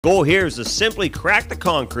Goal here is to simply crack the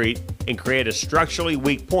concrete and create a structurally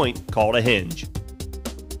weak point called a hinge.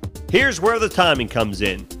 Here's where the timing comes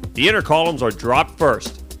in. The inner columns are dropped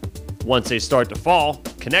first. Once they start to fall,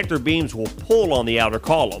 connector beams will pull on the outer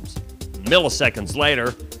columns. Milliseconds later,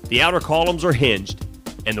 the outer columns are hinged,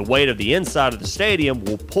 and the weight of the inside of the stadium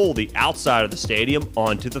will pull the outside of the stadium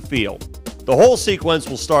onto the field. The whole sequence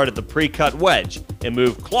will start at the pre-cut wedge and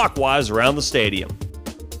move clockwise around the stadium.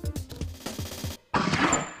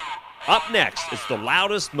 Up next, it's the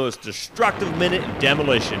loudest, most destructive minute in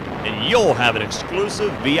demolition, and you'll have an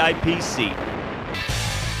exclusive VIP seat.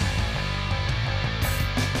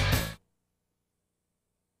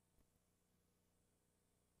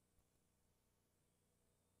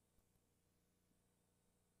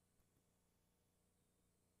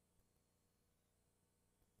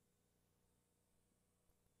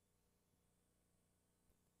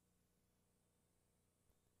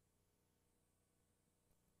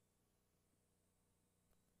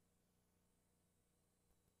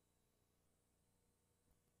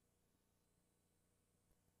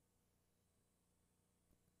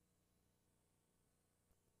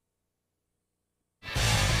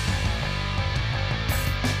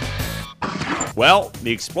 Well,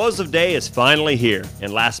 the explosive day is finally here,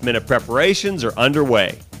 and last-minute preparations are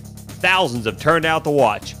underway. Thousands have turned out to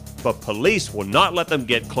watch, but police will not let them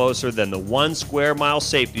get closer than the 1 square mile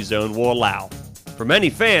safety zone will allow. For many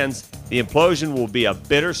fans, the implosion will be a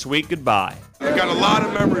bittersweet goodbye. I got a lot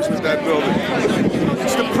of memories with that building.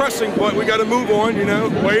 It's depressing, but we got to move on, you know,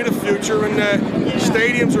 way to the future. And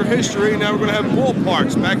stadiums are history. Now we're going to have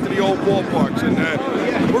ballparks, back to the old ballparks, and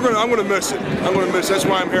I'm going to miss it. I'm going to miss it. That's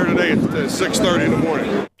why I'm here today at 6:30 in the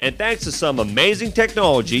morning. And thanks to some amazing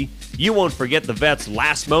technology, you won't forget the vets'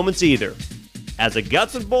 last moments either. As a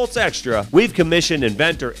Guts and Bolts extra, we've commissioned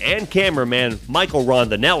inventor and cameraman Michael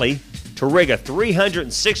Rondinelli to rig a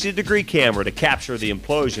 360-degree camera to capture the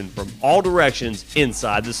implosion from all directions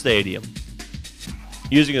inside the stadium.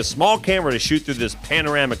 Using a small camera to shoot through this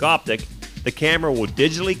panoramic optic, the camera will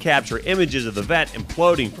digitally capture images of the vet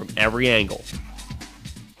imploding from every angle.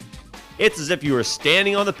 It's as if you were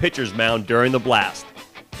standing on the pitcher's mound during the blast,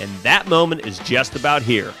 and that moment is just about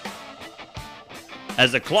here.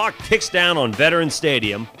 As the clock ticks down on Veterans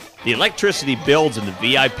Stadium, the electricity builds in the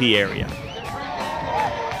VIP area.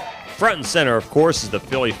 Front and center, of course, is the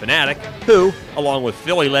Philly Fanatic, who, along with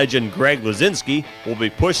Philly legend Greg Luzinski, will be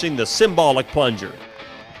pushing the symbolic plunger.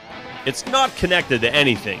 It's not connected to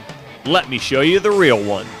anything. Let me show you the real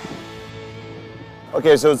one.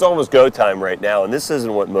 Okay, so it's almost go time right now, and this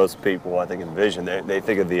isn't what most people, I think, envision. They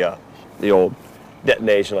think of the old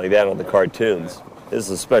detonation like that on the cartoons. This is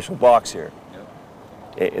a special box here.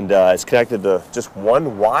 And it's connected to just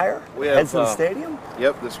one wire? Heads to the stadium?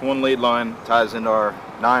 Yep, this one lead line ties into our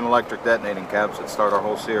 9 electric detonating caps that start our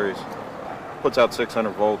whole series. Puts out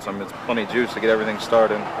 600 volts. I mean, it's plenty of juice to get everything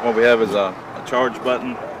started. What we have is a charge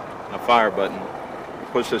button and a fire button. You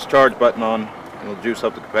push this charge button on, and it'll juice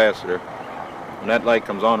up the capacitor. When that light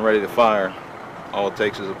comes on ready to fire, all it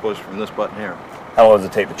takes is a push from this button here. How long does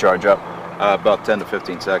it take to charge up? About 10 to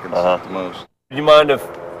 15 seconds at the most. Do you mind if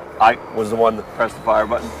I was the one that pressed the fire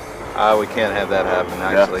button? We can't have that happen,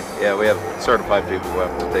 actually. Yeah, we have certified people who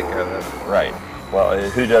have to take care of that. Right. Well,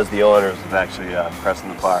 who does the honors of actually pressing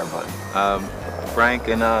the fire button? Frank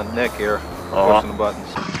and Nick here pushing the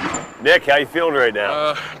buttons. Nick, how you feeling right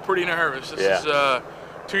now? Pretty nervous. This is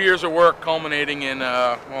 2 years of work culminating in,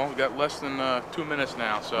 well, we've got less than 2 minutes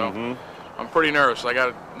now, so I'm pretty nervous. I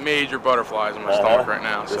got major butterflies in my stomach right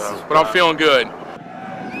now, so, but I'm feeling good.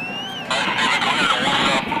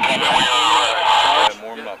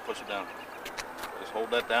 Warm it up, push it down. Just hold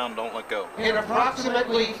that down, don't let go. In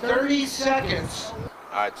approximately 30 seconds,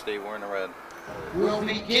 All right, Steve, we're in the red. we'll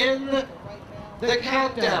begin the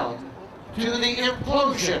countdown to the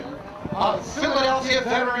implosion of Philadelphia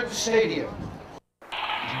Veterans Stadium. 5,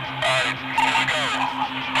 4, 3, 2,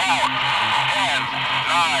 1,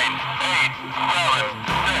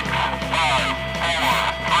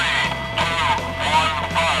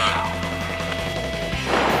 fire.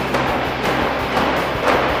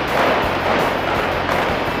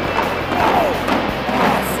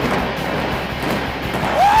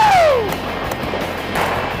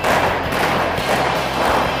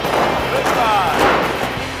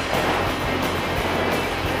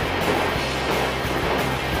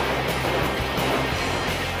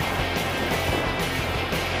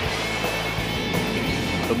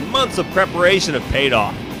 The months of preparation have paid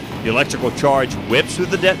off. The electrical charge whips through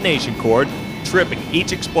the detonation cord, tripping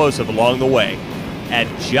each explosive along the way. At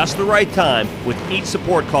just the right time, with each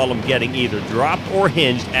support column getting either dropped or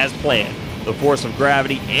hinged as planned. The force of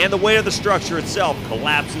gravity and the weight of the structure itself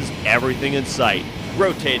collapses everything in sight,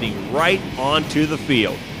 rotating right onto the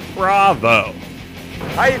field. Bravo!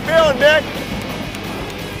 How you feeling, Nick?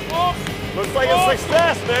 Looks like a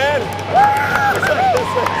success, man. Looks like a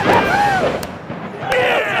success.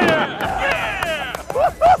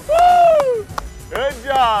 Good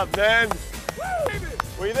job, man.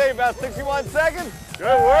 What do you think, about 61 seconds?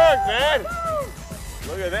 Good work, man.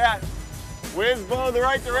 Look at that. Wind's blowing the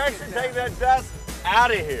right direction, taking that dust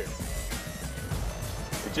out of here.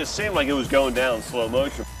 It just seemed like it was going down in slow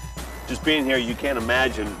motion. Just being here, you can't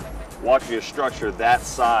imagine watching a structure that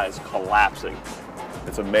size collapsing.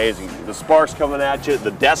 It's amazing. The sparks coming at you,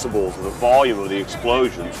 the decibels, the volume of the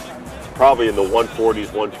explosions, probably in the 140s,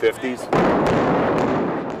 150s.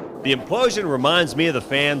 The implosion reminds me of the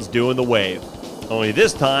fans doing the wave. Only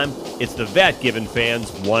this time, it's the vet giving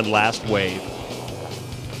fans one last wave.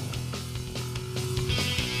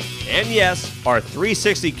 And yes, our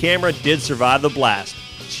 360 camera did survive the blast.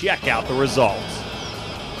 Check out the results.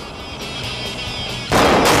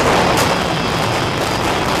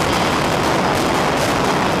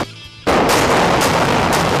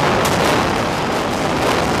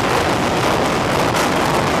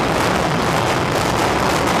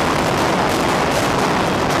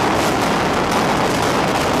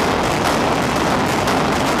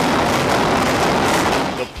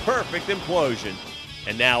 The perfect implosion.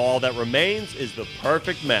 And now all that remains is the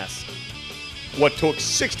perfect mess. What took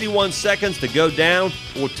 61 seconds to go down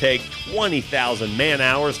will take 20,000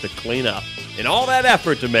 man-hours to clean up. And all that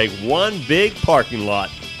effort to make one big parking lot.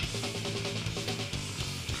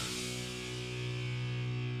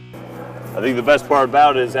 I think the best part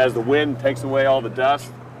about it is as the wind takes away all the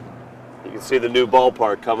dust, you can see the new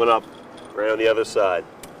ballpark coming up right on the other side.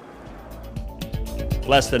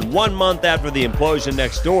 Less than 1 month after the implosion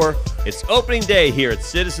next door, it's opening day here at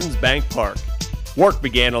Citizens Bank Park. Work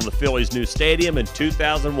began on the Phillies' new stadium in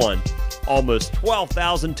 2001. Almost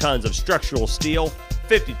 12,000 tons of structural steel,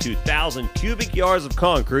 52,000 cubic yards of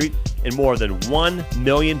concrete, and more than 1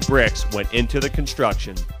 million bricks went into the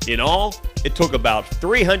construction. In all, it took about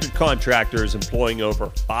 300 contractors employing over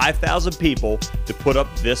 5,000 people to put up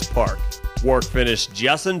this park. Work finished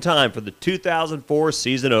just in time for the 2004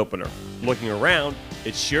 season opener. Looking around,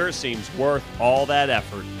 it sure seems worth all that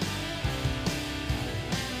effort.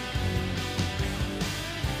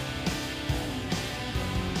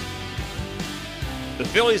 The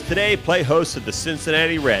Phillies today play host to the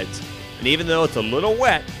Cincinnati Reds, and even though it's a little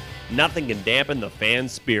wet, nothing can dampen the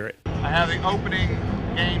fans' spirit. I have the opening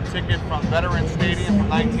game ticket from Veterans Stadium from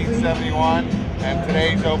 1971, and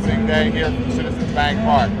today's opening day here from Citizens Bank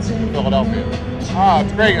Park in Philadelphia. Oh,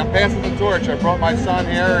 it's great. I'm passing the torch. I brought my son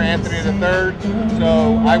here, Anthony III,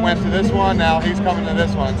 so I went to this one, now he's coming to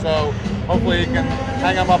this one. So hopefully you can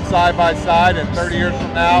hang them up side by side, and 30 years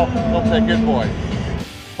from now, he'll take his boy.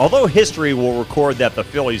 Although history will record that the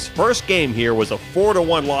Phillies' first game here was a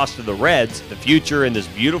 4-1 loss to the Reds, the future in this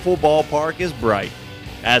beautiful ballpark is bright.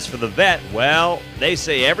 As for the vet, well, they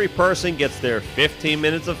say every person gets their 15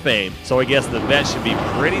 minutes of fame, so I guess the vet should be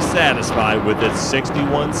pretty satisfied with its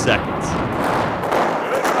 61 seconds.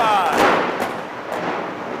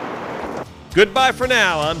 Goodbye for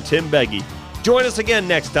now, I'm Tim Beggy. Join us again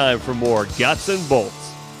next time for more Guts and Bolts.